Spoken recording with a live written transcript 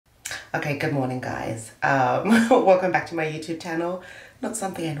Okay, good morning guys. Welcome back to my YouTube channel. Not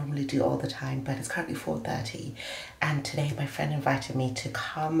something I normally do all the time, but it's currently 4:30 and today my friend invited me to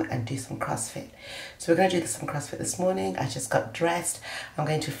come and do some CrossFit. So we're going to do some CrossFit this morning. I just got dressed. I'm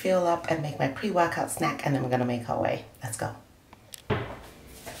going to fuel up and make my pre-workout snack and then we're going to make our way. Let's go.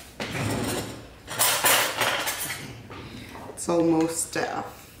 It's almost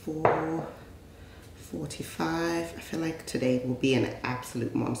 4:45. I feel like today will be an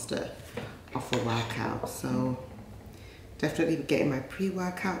absolute monster of a workout. So definitely getting my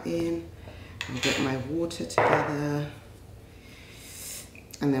pre-workout in. I'll get my water together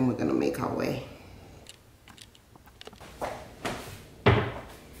and then we're gonna make our way.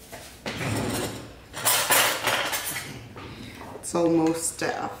 It's almost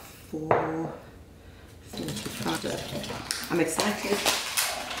 4:45. I'm excited.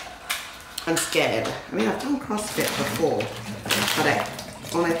 I'm scared. I mean, I've done CrossFit before, but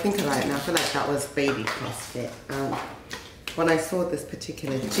when I think about it now, I feel like that was baby CrossFit. When I saw this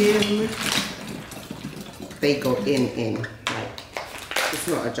particular gym, they go in, like, it's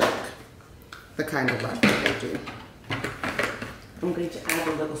not a joke, the kind of work that they do. I'm going to add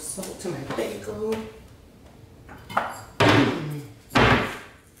a little salt to my bagel.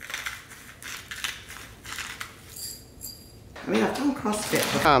 I mean, I've done CrossFit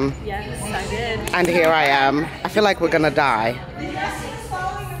before. Yes, I did. And here I am. I feel like we're gonna die.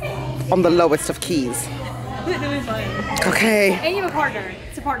 On the lowest of keys. It'll be fun. Okay. And you have a partner.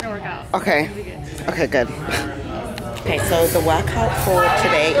 It's a partner workout. Okay. It'll be good. Okay, good. Okay, so the workout for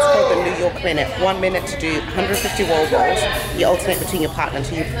today is called the New York Minute. 1 minute to do 150 wall balls. You alternate between your partner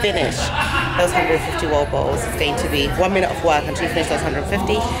until you finish those 150 wall balls. It's going to be 1 minute of work until you finish those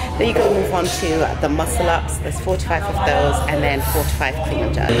 150. Then you're going to move on to the muscle ups. There's 45 of those and then 45 clean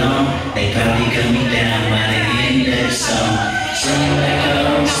and jerk. They probably cut me down by the end of the song. Sound like a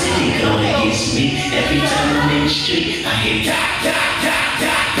whole city going against me. Every time I'm in the street, I hear da da da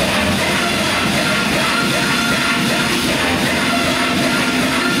da da.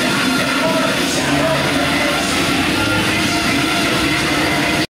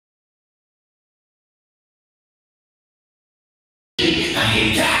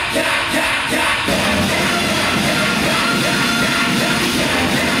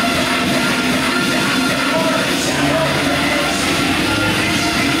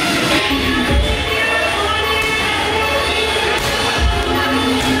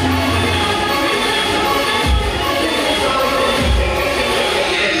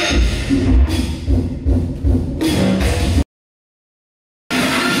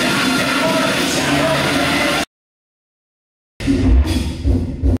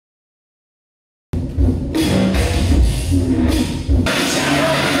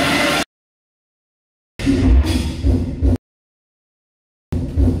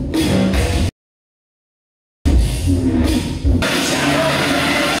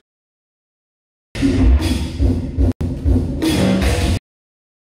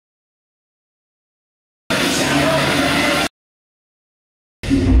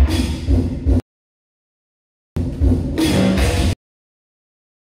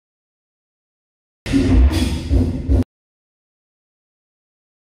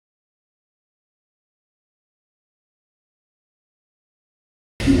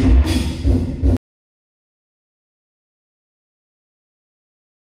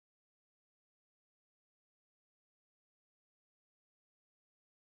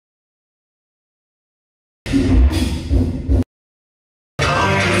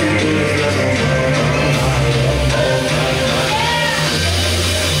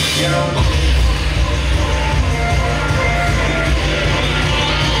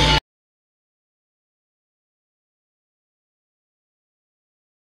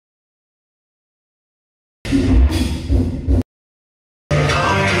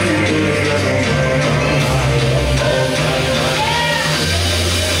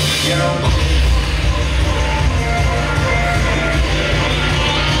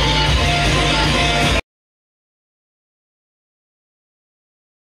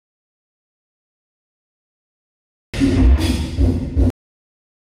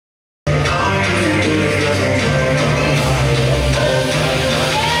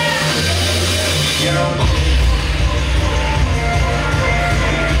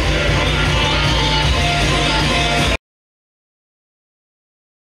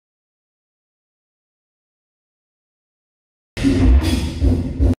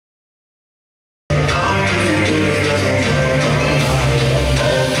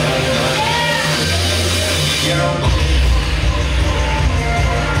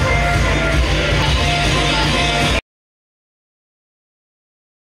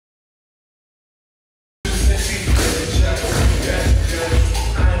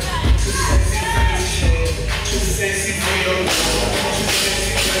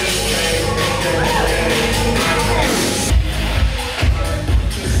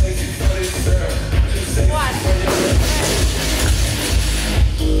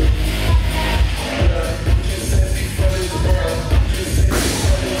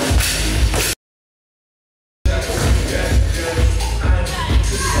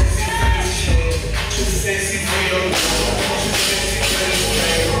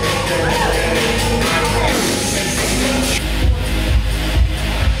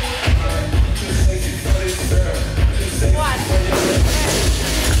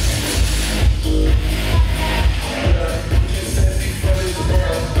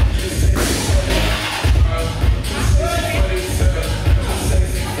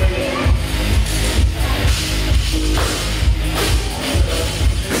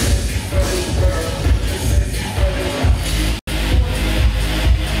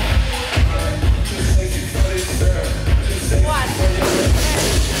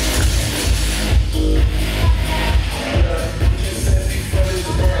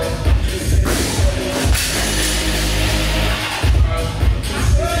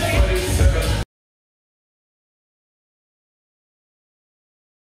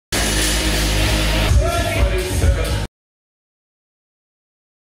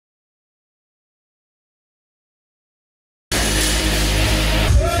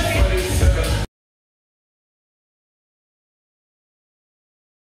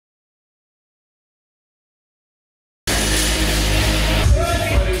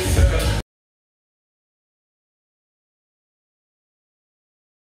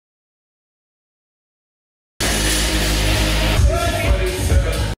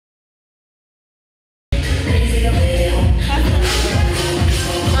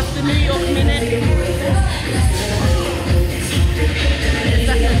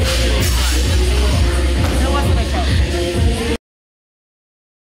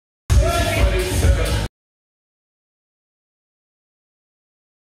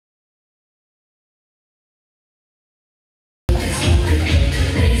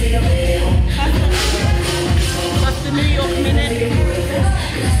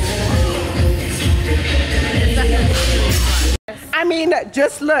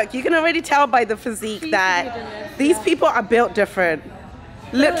 just look. You can already tell by the physique that these people are built different.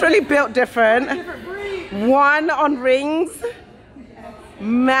 Literally built different. One on rings.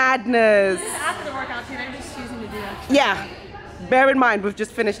 Madness. After the workout too, they're just choosing to do that. Yeah. Bear in mind, we've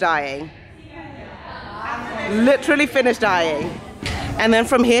just finished dieting. Literally finished dieting. And then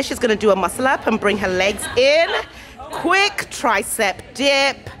from here, she's gonna do a muscle up and bring her legs in. Quick tricep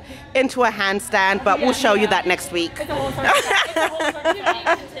dip into a handstand, but we'll show you that next week. It's a whole circuit. It's a whole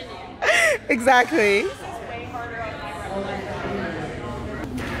circuit. Continue. Exactly. This is way harder on my right.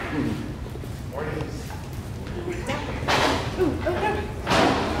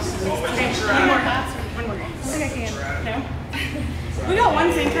 One more pass. One more. I think I can. No. We got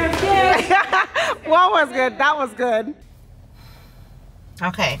one synchro. Yay! One was good. That was good.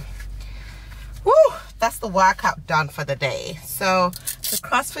 Okay. Woo! That's the workout done for the day. So the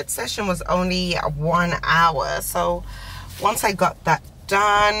CrossFit session was only 1 hour. So once I got that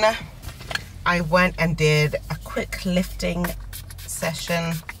done, I went and did a quick lifting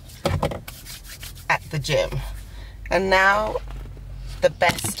session at the gym. And now the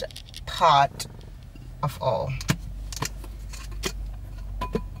best part of all.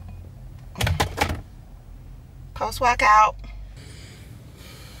 Post-workout.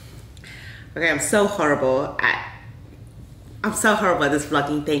 Okay, I'm so horrible at this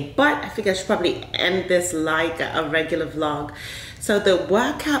vlogging thing, but I think I should probably end this like a regular vlog. So the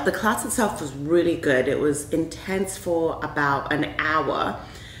workout, the class itself was really good. It was intense for about an hour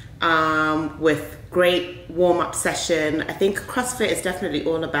with great warm-up session. I think CrossFit is definitely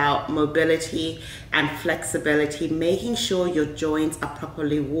all about mobility and flexibility, making sure your joints are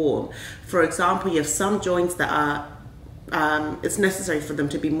properly warm. For example, you have some joints that are it's necessary for them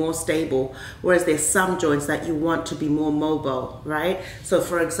to be more stable, whereas there's some joints that you want to be more mobile, right? So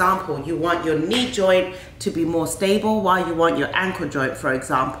for example, you want your knee joint to be more stable, while you want your ankle joint, for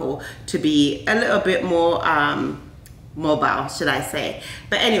example, to be a little bit more mobile, should I say.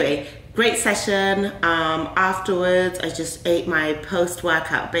 But anyway, great session. Afterwards, I just ate my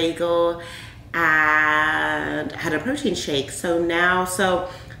post-workout bagel and had a protein shake. So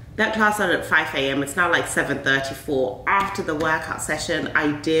that class started at 5 a.m. It's now like 7:34. After the workout session,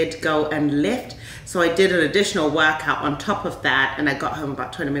 I did go and lift. So I did an additional workout on top of that, and I got home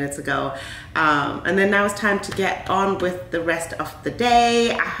about 20 minutes ago. And then now it's time to get on with the rest of the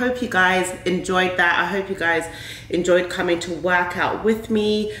day. I hope you guys enjoyed that. I hope you guys enjoyed coming to work out with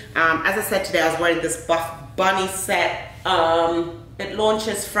me. As I said today, I was wearing this Buff Bunny set. It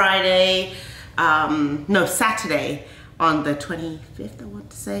launches Saturday on the 25th, I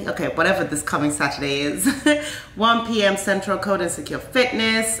want to say. Okay, whatever this coming Saturday is. 1 p.m. Central, Code and Secure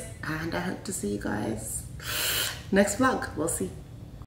Fitness. And I hope to see you guys next vlog. We'll see.